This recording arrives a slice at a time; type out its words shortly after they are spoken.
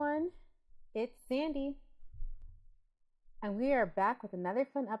Sandy, and we are back with another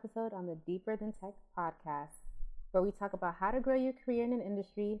fun episode on the Deeper Than Tech podcast, where we talk about how to grow your career in an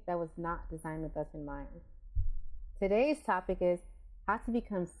industry that was not designed with us in mind. Today's topic is how to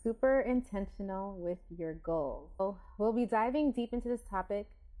become super intentional with your goals. So we'll be diving deep into this topic,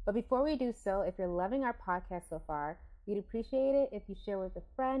 but before we do so, if you're loving our podcast so far, we'd appreciate it if you share with a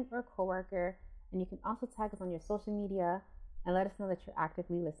friend or coworker, and you can also tag us on your social media and let us know that you're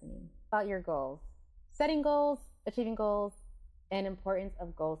actively listening. About your goals, setting goals, achieving goals, and importance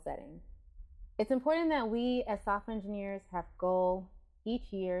of goal setting. It's important that we as software engineers have goals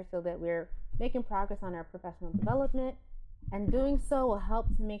each year so that we're making progress on our professional development, and doing so will help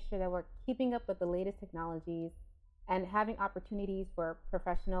to make sure that we're keeping up with the latest technologies and having opportunities for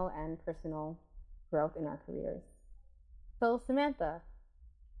professional and personal growth in our careers. So Samantha,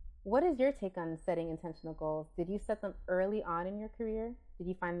 what is your take on setting intentional goals? Did you set them early on in your career? Did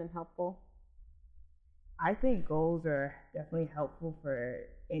you find them helpful? I think goals are definitely helpful for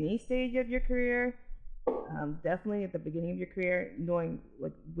any stage of your career. Definitely at the beginning of your career, knowing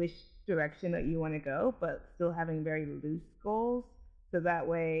like which direction that you want to go, but still having very loose goals. So that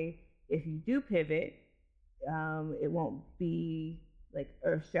way, if you do pivot, it won't be like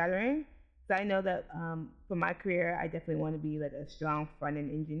earth shattering. So I know that for my career, I definitely want to be like a strong front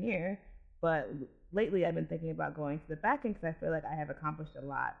end engineer. But lately, I've been thinking about going to the back end because I feel like I have accomplished a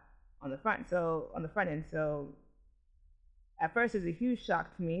lot on the front end. So at first, it's a huge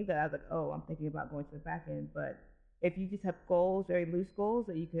shock to me that I was like, oh, I'm thinking about going to the back end. But if you just have goals, very loose goals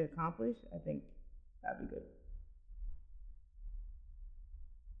that you could accomplish, I think that'd be good.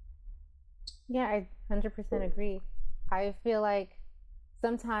 Yeah, I 100% agree. I feel like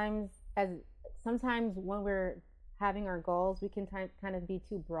sometimes when we're having our goals, we can kind of be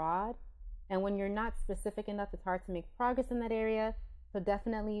too broad. And when you're not specific enough, it's hard to make progress in that area. So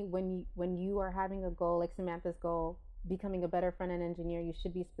definitely when you are having a goal, like Samantha's goal, becoming a better front-end engineer, you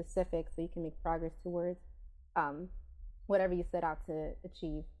should be specific so you can make progress towards whatever you set out to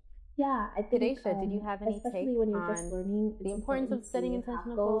achieve. Yeah, I think Aisha, did you have any especially take when you're on just learning, the importance of setting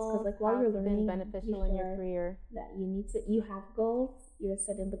intentional goals? Because like while you're learning, beneficial in your career, that you have goals. You're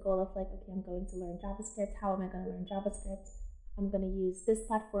setting the goal of like, okay, I'm going to learn JavaScript. How am I going to learn JavaScript? I'm going to use this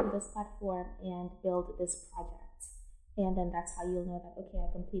platform, and build this project. And then that's how you'll know that, okay,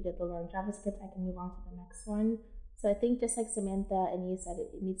 I completed the learn JavaScript. I can move on to the next one. So I think just like Samantha and you said,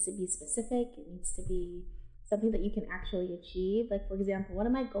 it needs to be specific. It needs to be something that you can actually achieve. Like, for example, one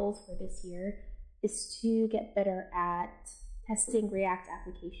of my goals for this year is to get better at testing React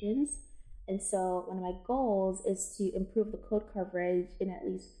applications. And so one of my goals is to improve the code coverage in at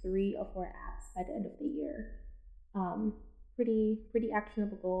least 3 or 4 apps by the end of the year. Pretty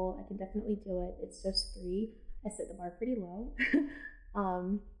actionable goal. I can definitely do it. It's just 3. I set the bar pretty low.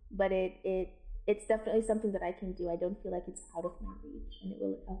 But it's definitely something that I can do. I don't feel like it's out of my reach, and it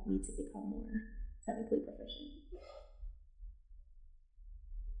will help me to become more technically proficient.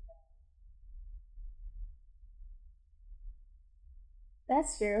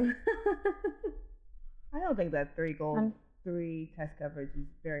 That's true. I don't think that 3 test coverage is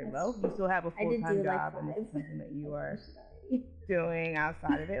very low. You still have a full-time job, and it's something that you are doing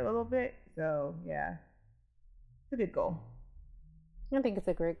outside of it a little bit. So yeah, it's a good goal. I think it's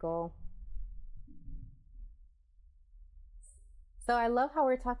a great goal. So I love how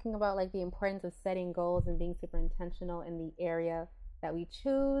we're talking about like the importance of setting goals and being super intentional in the area that we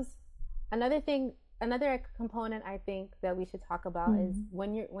choose. Another component I think that we should talk about is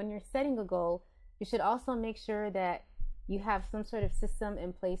when you're setting a goal, you should also make sure that you have some sort of system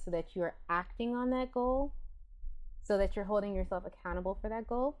in place so that you're acting on that goal, so that you're holding yourself accountable for that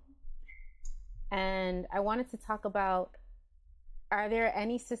goal. And I wanted to talk about, are there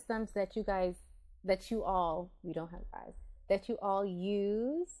any systems that you all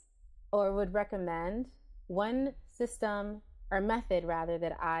use or would recommend? One system or method rather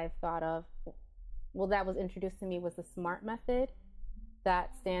that I've thought of, that was introduced to me, was the SMART method.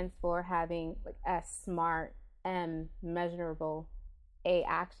 That stands for having like S, SMART, M, measurable, A,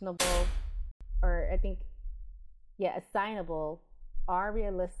 actionable, or I think, assignable, R,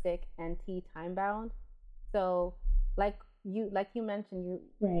 realistic, and T, time bound. So like you mentioned,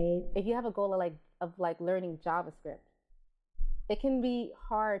 if you have a goal of learning JavaScript, it can be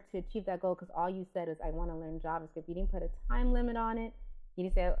hard to achieve that goal because all you said is, I want to learn JavaScript. You didn't put a time limit on it. You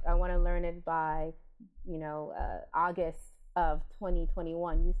didn't say, I want to learn it by, August of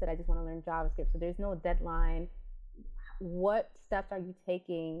 2021. You said, I just want to learn JavaScript. So there's no deadline. What steps are you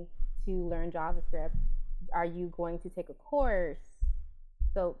taking to learn JavaScript? Are you going to take a course?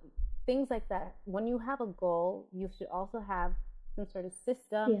 So things like that. When you have a goal, you should also have some sort of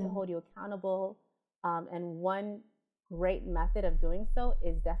system to Yeah. hold you accountable. And one great method of doing so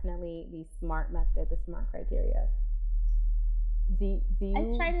is definitely the SMART method, the SMART criteria. Do you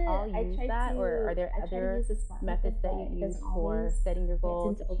all use that, or are there I try to other use the SMART methods method, that but you it use doesn't for always. setting your I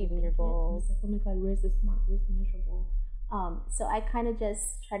goals, tend to achieving your overthink it, and goals? it's like, oh my God, where's the SMART? Where's the measurable? So I kind of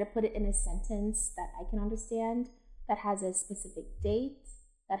just try to put it in a sentence that I can understand, that has a specific date,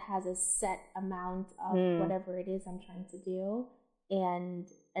 that has a set amount of whatever it is I'm trying to do, and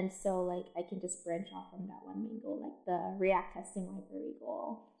so like I can just branch off from that one main goal, like the React testing library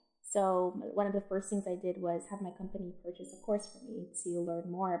goal. So one of the first things I did was have my company purchase a course for me to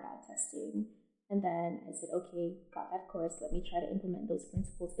learn more about testing. And then I said, okay, got that course, let me try to implement those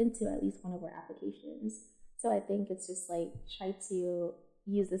principles into at least one of our applications. So I think it's just like try to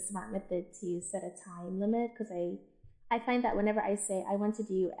use the SMART method to set a time limit, because I find that whenever I say I want to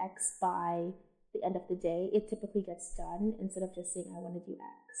do X by the end of the day, it typically gets done instead of just saying I want to do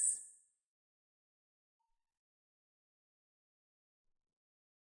X.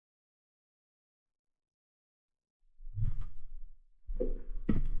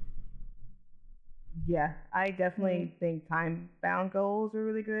 Yeah, I definitely think time bound goals are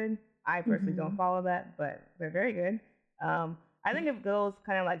really good. I personally don't follow that, but they're very good. I think of goals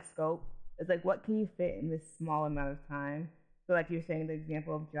kind of like scope. It's like, what can you fit in this small amount of time? So, like you're saying, the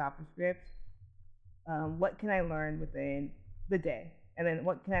example of JavaScript, what can I learn within the day? And then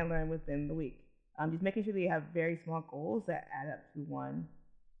what can I learn within the week? Just making sure that you have very small goals that add up to one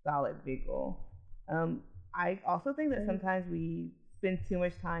solid big goal. I also think that sometimes we spend too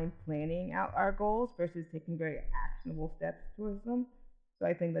much time planning out our goals versus taking very actionable steps towards them. So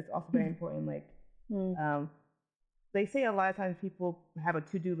I think that's also very important. Like, they say a lot of times people have a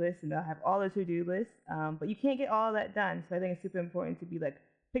to-do list and they'll have all the to-do lists, but you can't get all that done. So I think it's super important to be like,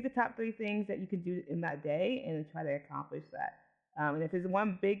 pick the top 3 things that you can do in that day and try to accomplish that. And if there's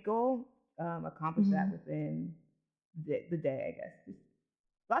one big goal, accomplish that within the day, I guess. Just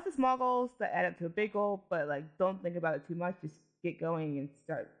lots of small goals that add up to a big goal, but like don't think about it too much. Just get going and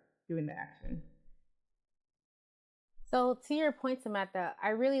start doing the action. So to your point, Samantha, I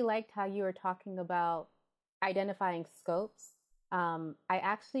really liked how you were talking about identifying scopes. I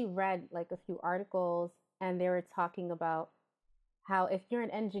actually read like a few articles, and they were talking about how if you're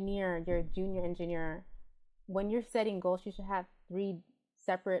an engineer, you're a junior engineer, when you're setting goals, you should have 3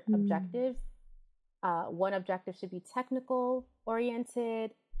 separate objectives. One objective should be technical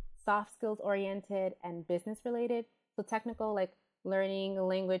oriented, soft skills oriented, and business related. So technical, like learning a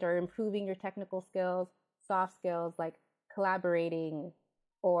language or improving your technical skills. Soft skills, like collaborating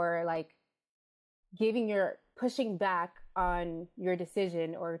or like pushing back on your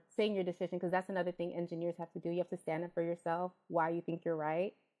decision or saying your decision, because that's another thing engineers have to do. You have to stand up for yourself, why you think you're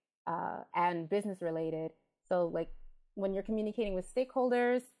right, and business related. So like when you're communicating with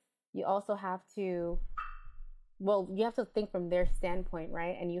stakeholders, you also have to, you have to think from their standpoint,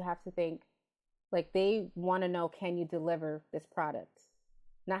 right? And you have to think like they want to know, can you deliver this product?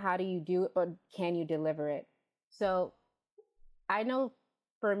 Not how do you do it, but can you deliver it? So I know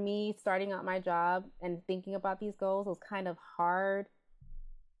for me, starting out my job and thinking about these goals was kind of hard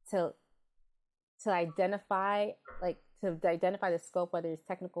to identify, the scope, whether it's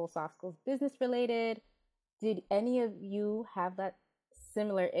technical, soft skills, business related. Did any of you have that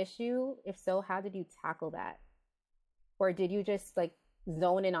similar issue? If so, how did you tackle that? Or did you just like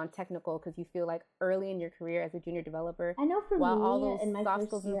zone in on technical because you feel like early in your career as a junior developer, I know for while me, all those in my soft first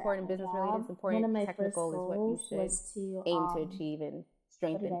skills is year important, at business my related job, is one of important, my first technical is what you goals should was to aim to achieve and what did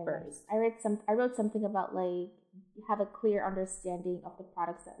strengthen I write? first. I wrote something about like have a clear understanding of the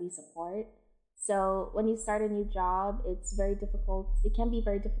products that we support. So when you start a new job, it's very difficult. It can be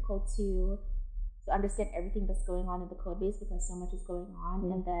very difficult to understand everything that's going on in the code base because so much is going on,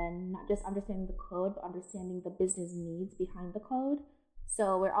 and then not just understanding the code, but understanding the business needs behind the code.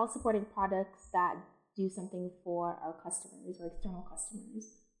 So we're all supporting products that do something for our customers or external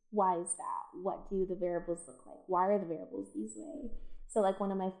customers. Why is that? What do the variables look like? Why are the variables these way? So like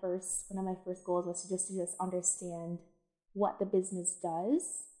one of my first goals was to just understand what the business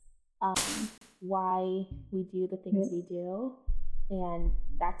does, why we do the things we do, and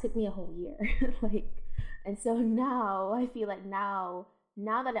that took me a whole year. And so now I feel like now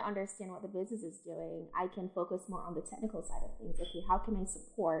that I understand what the business is doing, I can focus more on the technical side of things. Okay, how can I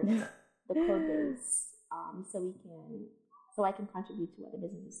support the code base so I can contribute to what the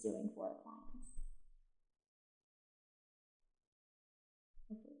business is doing for our clients.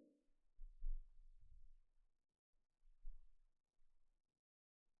 Okay.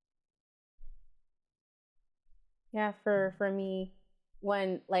 Yeah, for me,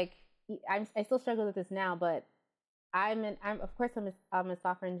 when like I still struggle with this now, but I'm a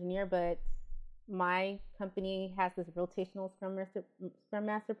software engineer, but my company has this rotational Scrum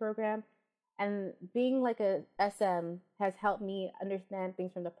Master program, and being like a SM has helped me understand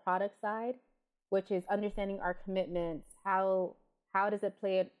things from the product side, which is understanding our commitments, how does it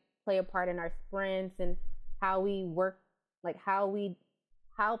play a part in our sprints, and how we work, like how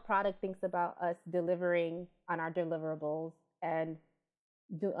product thinks about us delivering on our deliverables, and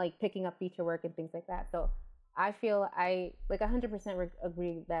like picking up feature work and things like that. So I feel I like 100%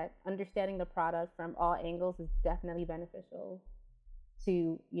 agree that understanding the product from all angles is definitely beneficial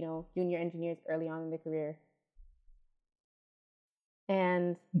to, junior engineers early on in their career.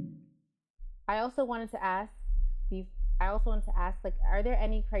 And I also wanted to ask, like, are there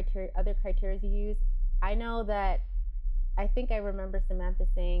any other criteria you use? I know that I think I remember Samantha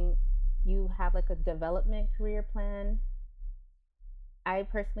saying you have like a development career plan. I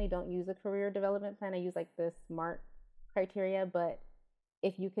personally don't use a career development plan. I use like the SMART criteria, but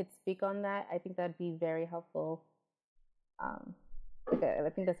if you could speak on that, I think that'd be very helpful. I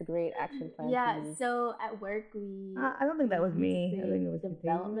think that's a great action plan. Yeah, so at work we I don't think that was me. I think it was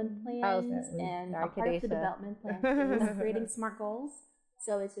development plans, and a part of the development plan is creating SMART goals.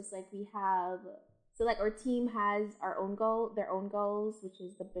 So it's just like our team has their own goals, which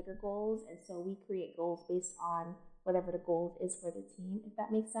is the bigger goals, and so we create goals based on whatever the goal is for the team, if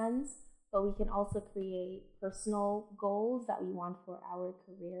that makes sense. But we can also create personal goals that we want for our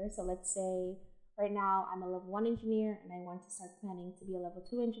career. So let's say right now I'm a level 1 engineer and I want to start planning to be a level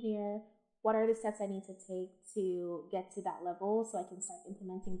 2 engineer. What are the steps I need to take to get to that level so I can start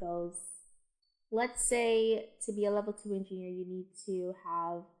implementing those? Let's say to be a level 2 engineer, you need to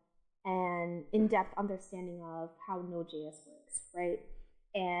have an in-depth understanding of how Node.js works, right?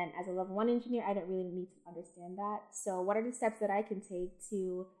 And as a level 1 engineer, I don't really need to understand that. So what are the steps that I can take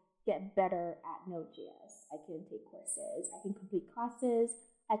to get better at Node.js? I can take courses, I can complete classes,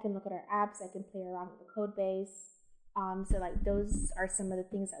 I can look at our apps, I can play around with the code base. So like those are some of the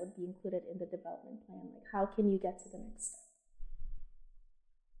things that would be included in the development plan. Like how can you get to the next step?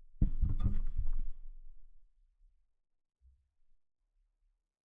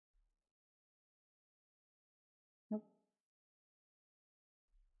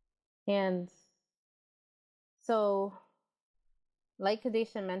 And so, like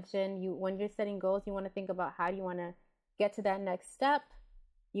Kadesha mentioned, when you're setting goals, you want to think about how do you want to get to that next step.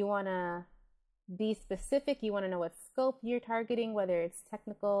 You want to be specific. You want to know what scope you're targeting, whether it's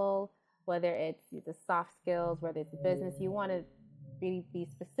technical, whether it's the soft skills, whether it's business. You want to really be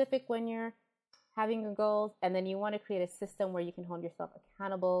specific when you're having your goals, and then you want to create a system where you can hold yourself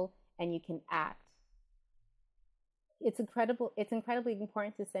accountable and you can act. It's incredibly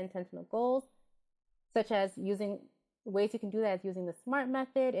important to set intentional goals, such as ways you can do that is using the SMART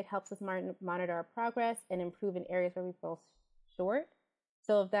method. It helps us monitor our progress and improve in areas where we fall short.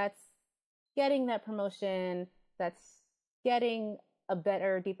 So if that's getting that promotion, that's getting a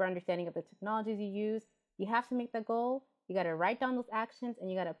better, deeper understanding of the technologies you use, you have to make that goal. You got to write down those actions, and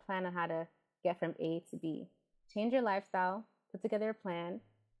you got to plan on how to get from A to B. Change your lifestyle, put together a plan,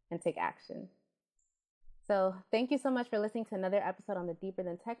 and take action. So thank you so much for listening to another episode on the Deeper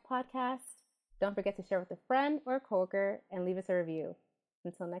Than Tech podcast. Don't forget to share with a friend or a coworker and leave us a review.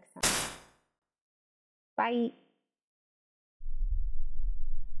 Until next time. Bye.